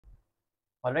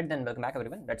Alright, then welcome back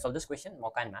everyone. Let's solve this question,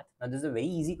 Mocha and Math. Now this is a very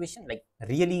easy question, like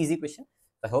really easy question.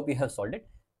 I hope you have solved it.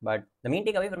 But the main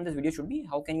takeaway from this video should be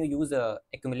how can you use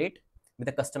accumulate with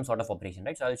a custom sort of operation,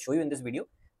 right? So I'll show you in this video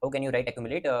how can you write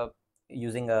accumulate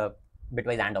using a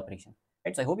bitwise AND operation,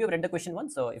 right? So I hope you have read the question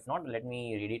once. So if not, let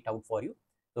me read it out for you.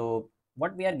 So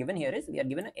what we are given here is we are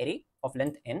given an array of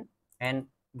length n, and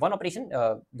one operation,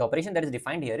 the operation that is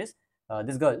defined here is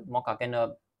this girl Mocha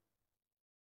can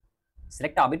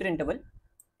select arbitrary interval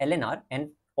LNR, and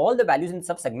all the values in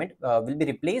subsegment will be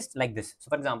replaced like this. So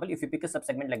for example, if you pick a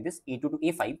subsegment like this, A2 to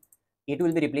A5, A2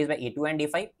 will be replaced by A2 and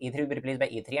A5, A3 will be replaced by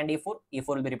A3 and A4, A4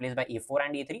 will be replaced by A4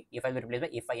 and A3, A5 will be replaced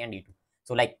by A5 and A2.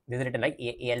 So like this is written like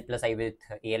AL plus I with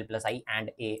AL plus I and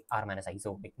AR minus I.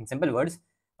 So in simple words,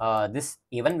 this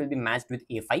A1 will be matched with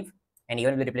A5 and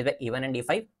A1 will be replaced by A1 and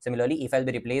A5. Similarly, A5 will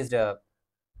be replaced.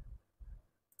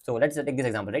 So let's take this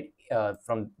example, right?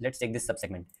 Let's take this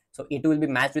subsegment. So A2 will be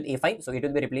matched with A5. So A2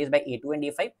 will be replaced by A2 and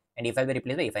A5, and A5 will be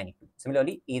replaced by A5 and A2.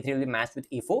 Similarly, A3 will be matched with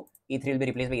A4. A3 will be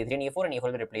replaced by A3 and A4, and A4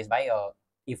 will be replaced by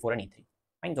A4 and A3.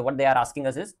 Fine. So what they are asking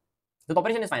us is, so the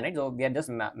operation is fine, right? So we are just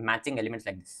matching elements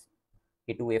like this: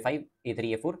 A2, A5,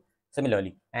 A3, A4.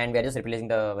 Similarly, and we are just replacing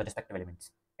the respective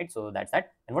elements, right? So that's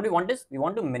that. And what we want is we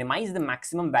want to minimize the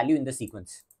maximum value in the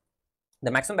sequence.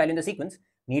 The maximum value in the sequence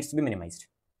needs to be minimized,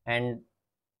 and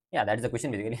yeah, that is the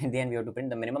question basically. In the end, we have to print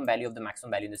the minimum value of the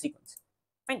maximum value in the sequence.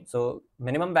 Fine. So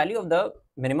minimum value of the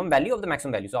maximum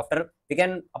value. So after we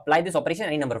can apply this operation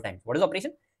any number of times. What is the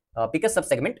operation? Pick a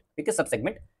subsegment,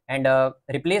 and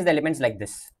replace the elements like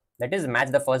this. That is,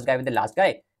 match the first guy with the last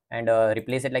guy, and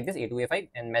replace it like this: A2, A5,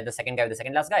 and match the second guy with the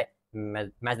second last guy,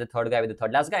 match the third guy with the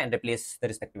third last guy, and replace the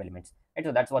respective elements. Right.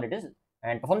 So that's what it is.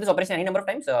 And perform this operation any number of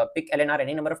times. Pick LNR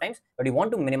any number of times, but you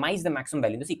want to minimize the maximum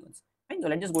value in the sequence. Fine. So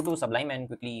let's just go to Sublime and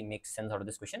quickly make sense out of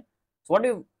this question. So what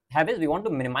we have is we want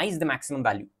to minimize the maximum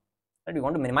value. Right? We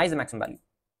want to minimize the maximum value.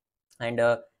 And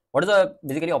what is the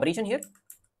basically operation here?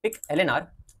 Pick LNR,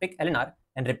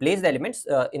 and replace the elements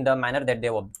in the manner that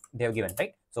they have given.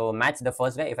 Right. So match the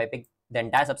first guy. If I pick the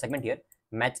entire subsegment here,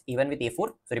 match A1 with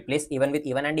A4. So replace A1 with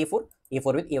A1 and A4,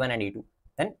 A4 with A1 and A2.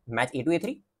 Then match A2,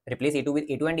 A3. Replace A2 with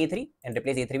A2 and A3, and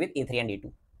replace A3 with A3 and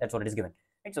A2. That's what it is given.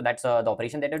 Right. So that's the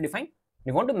operation that is defined.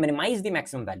 We want to minimize the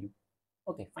maximum value.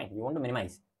 Okay, fine. We want to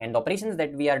minimize. And the operations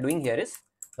that we are doing here is,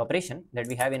 the operation that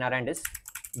we have in our AND is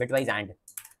bitwise AND.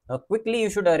 Now quickly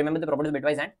you should remember the properties of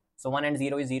bitwise AND. So 1 and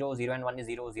 0 is 0, 0 and 1 is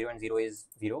 0, 0 and 0 is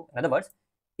 0. In other words,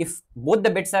 if both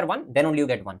the bits are 1, then only you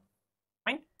get 1.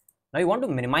 Fine. Now you want to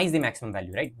minimize the maximum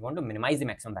value, right? You want to minimize the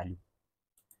maximum value.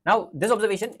 Now this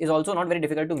observation is also not very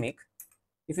difficult to make.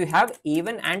 If you have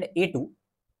A1 and A2,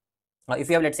 if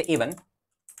you have, let's say, A1,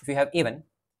 if you have A1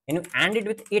 and you AND it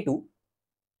with A2,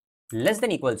 less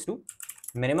than equals to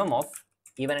minimum of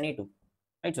A1 and A2,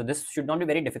 right? So this should not be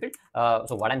very difficult.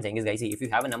 So what I'm saying is, guys, see, if you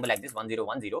have a number like this 1 0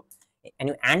 1 0 and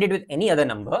you AND it with any other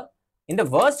number, in the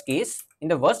worst case, it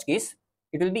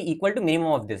will be equal to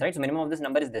minimum of this, right? So minimum of this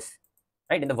number is this,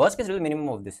 right? In the worst case, it will be minimum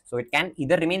of this. So it can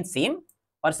either remain same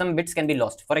or some bits can be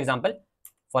lost. For example,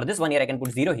 for this one here, I can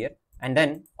put 0 here, and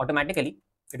then automatically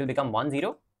it will become 1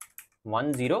 0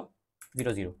 1 0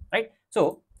 0 0, right?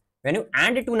 So when you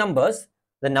AND two numbers,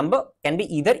 the number can be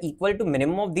either equal to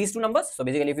minimum of these two numbers. So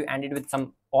basically, if you AND it with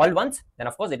some all ones, then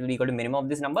of course it will be equal to minimum of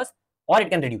these numbers, or it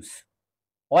can reduce.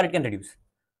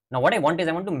 Now what I want is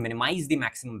I want to minimize the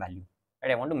maximum value,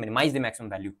 right? I want to minimize the maximum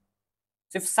value.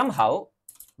 So if somehow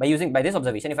by this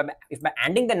observation, if by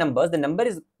ANDing the numbers, the number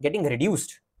is getting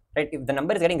reduced, right? If the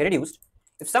number is getting reduced,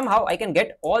 if somehow I can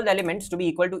get all the elements to be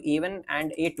equal to A1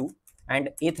 and A2 and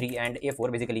A3 and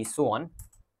A4, basically so on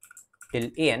till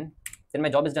AN, then my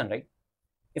job is done, right?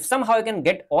 If somehow I can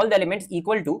get all the elements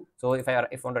equal to, so if I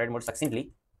want to write more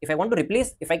succinctly, if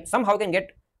I somehow can get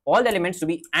all the elements to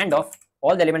be AND of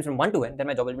all the elements from 1 to n, then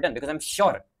my job will be done, because I'm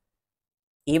sure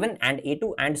A1 and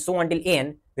A2 and so on till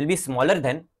AN will be smaller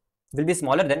than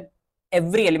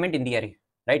every element in the array,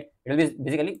 right? It will be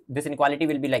basically, this inequality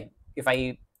will be like,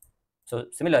 so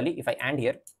similarly, if I AND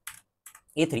here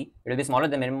A3, it will be smaller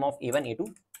than minimum of A1,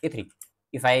 A2, A3.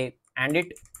 If I AND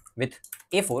it with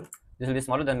A4, this will be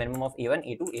smaller than minimum of A1,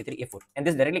 A2, A3, A4. And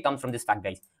this directly comes from this fact,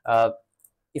 guys.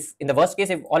 If in the worst case,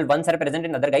 if all ones are present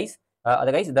in other guys,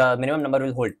 the minimum number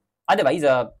will hold. Otherwise,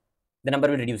 the number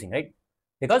will be reducing, right?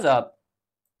 Because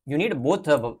you need both.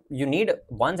 You need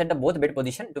ones at the both bit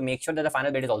position to make sure that the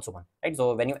final bit is also 1, right?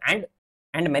 So when you AND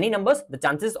many numbers, the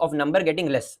chances of number getting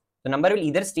less, the number will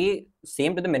either stay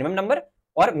same to the minimum number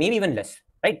or maybe even less,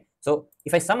 right? So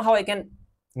if I somehow can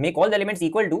make all the elements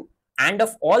equal to AND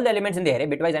of all the elements in the array,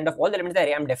 bitwise AND of all the elements in the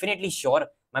array, I'm definitely sure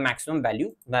my maximum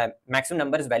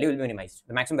number's value will be minimized.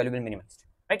 The maximum value will be minimized,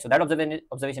 right? So that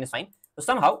observation is fine. So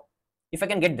somehow, if I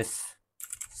can get this,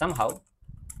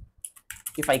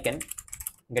 if I can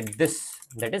get this,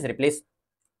 that is replace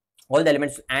all the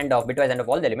elements and of bitwise and of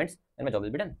all the elements, then my job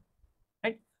will be done,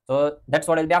 right? So that's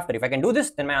what I'll be after. If I can do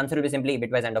this, then my answer will be simply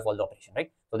bitwise and of all the operation,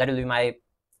 right? So that will be my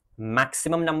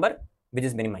maximum number which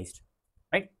is minimized,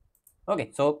 right?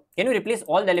 Okay, so can you replace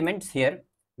all the elements here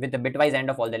with the bitwise and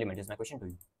of all the elements is my question to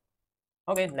you.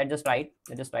 Okay, let's just try it.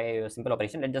 Let's just try a simple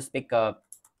operation. Let's just pick L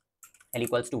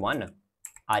equals to 1,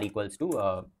 R equals to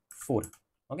 4.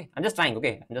 Okay, I'm just trying.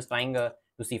 Okay, I'm just trying to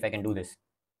see if I can do this.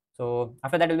 So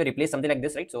after that, we will replace something like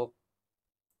this, right? So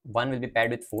 1 will be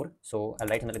paired with 4. So I'll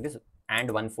write something like this: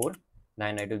 and 1 4.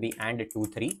 Then it will be and 2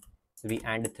 3. It will be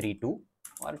and 3 2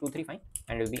 or 2 3 fine.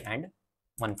 And it will be and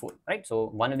 1 4, right? So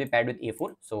 1 will be paired with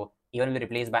A4. So A1 will be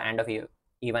replaced by and of A1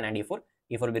 and A4.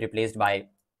 A4 will be replaced by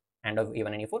and of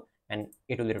A1 and A4, and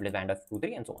A2 will be replaced by and of 2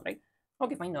 3 and so on, right?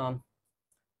 Okay, fine.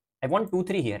 I want 2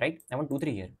 3 here, right? I want 2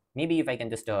 3 here. Maybe if I can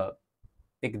just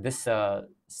pick this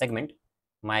segment,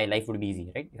 my life would be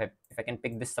easy, right? If I can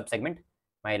pick this subsegment,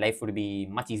 my life would be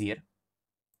much easier.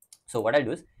 So what I'll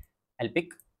do is I'll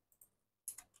pick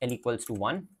L equals to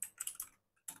 1,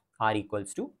 R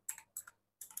equals to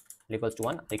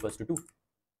 1, R equals to 2.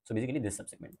 So basically this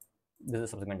subsegment, this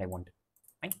is the subsegment I want,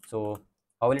 right? So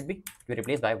how will it be? It will be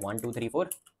replaced by 1 2 3 4.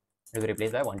 It will be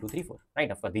replaced by 1 2 3 4,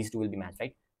 right? Of course these two will be matched,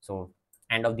 right? So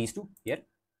and of these two here,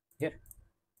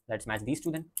 let's match these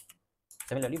two then.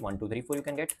 Similarly 1 2 3 4 you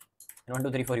can get, and 1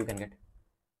 2 3 4 you can get.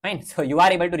 Fine. So you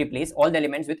are able to replace all the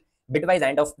elements with bitwise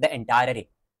AND of the entire array,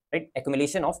 right?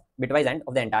 Accumulation of bitwise AND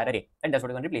of the entire array, and that's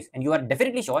what you can replace. And you are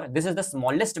definitely sure this is the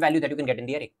smallest value that you can get in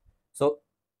the array. So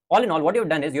all in all, what you have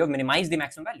done is you have minimized the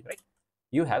maximum value, right?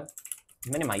 You have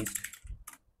minimized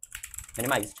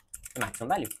the maximum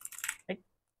value, right?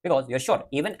 Because you're sure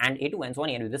A1 and A2 and so on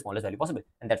is the smallest value possible,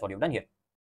 and that's what you've done here,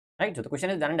 right? So the question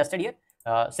is done and dusted here.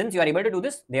 Since you are able to do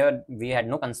this, we had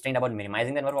no constraint about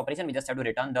minimizing the number of operation. We just have to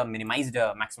return the minimized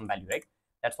maximum value, right?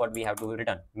 That's what we have to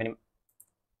return. The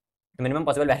minimum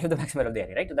possible value of the maximum value of the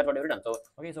array, right? So that's what we've done. So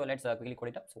okay, so let's quickly code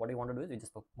it up. So what we want to do is we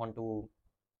just want to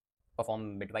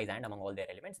perform bitwise AND among all their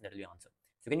elements. That will be the answer.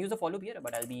 So you can use the for loop here,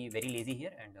 but I'll be very lazy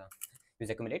here and use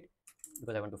accumulate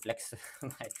because I want to flex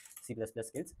my C++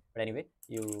 skills. But anyway,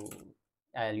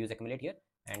 I'll use accumulate here,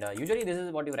 and usually this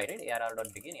is what you write, right?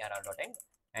 ARR.begin, ARR.end,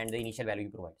 and the initial value you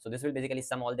provide. So this will basically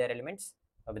sum all their elements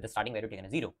with the starting value taken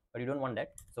as 0, but you don't want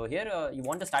that. So here you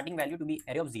want the starting value to be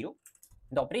array of 0.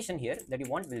 The operation here that you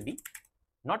want will be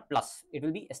not plus, it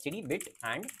will be std bit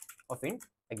and of int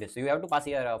like this. So you have to pass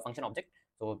here a function object.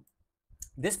 So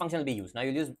this function will be used. Now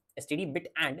you'll use std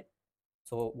bit and.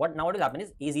 So what will happen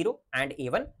is A0 and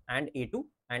A1 and A2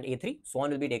 and A3 so on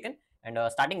will be taken, and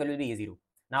starting value will be A0.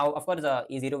 Now of course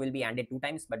A0 will be ANDed 2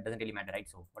 times, but doesn't really matter, right?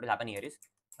 So what will happen here is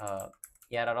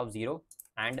ARR of 0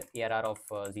 and ARR of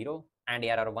 0 and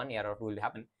ARR of 1, ARR of 2 will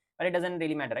happen, but it doesn't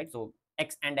really matter, right? So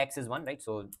x and x is 1, right?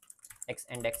 So x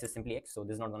and x is simply x, so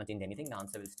this is not going to change anything. The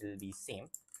answer will still be same.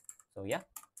 So yeah,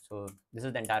 so this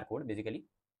is the entire code basically.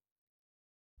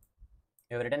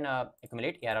 You have written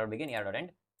accumulate ARR begin, ARR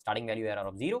end, starting value ARR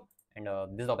of 0, and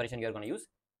this operation you are going to use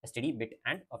std bit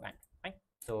and of and. Fine.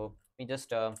 So we just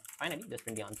finally just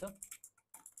print the answer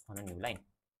on a new line.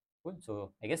 Cool.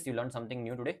 So I guess you learned something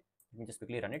new today. Let me just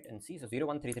quickly run it and see. So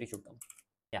 0133 should come.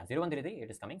 Yeah, 0133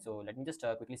 it is coming. So let me just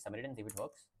quickly submit it and see if it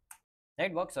works. Yeah,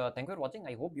 it works. Thank you for watching.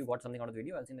 I hope you got something out of the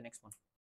video. I'll see you in the next one.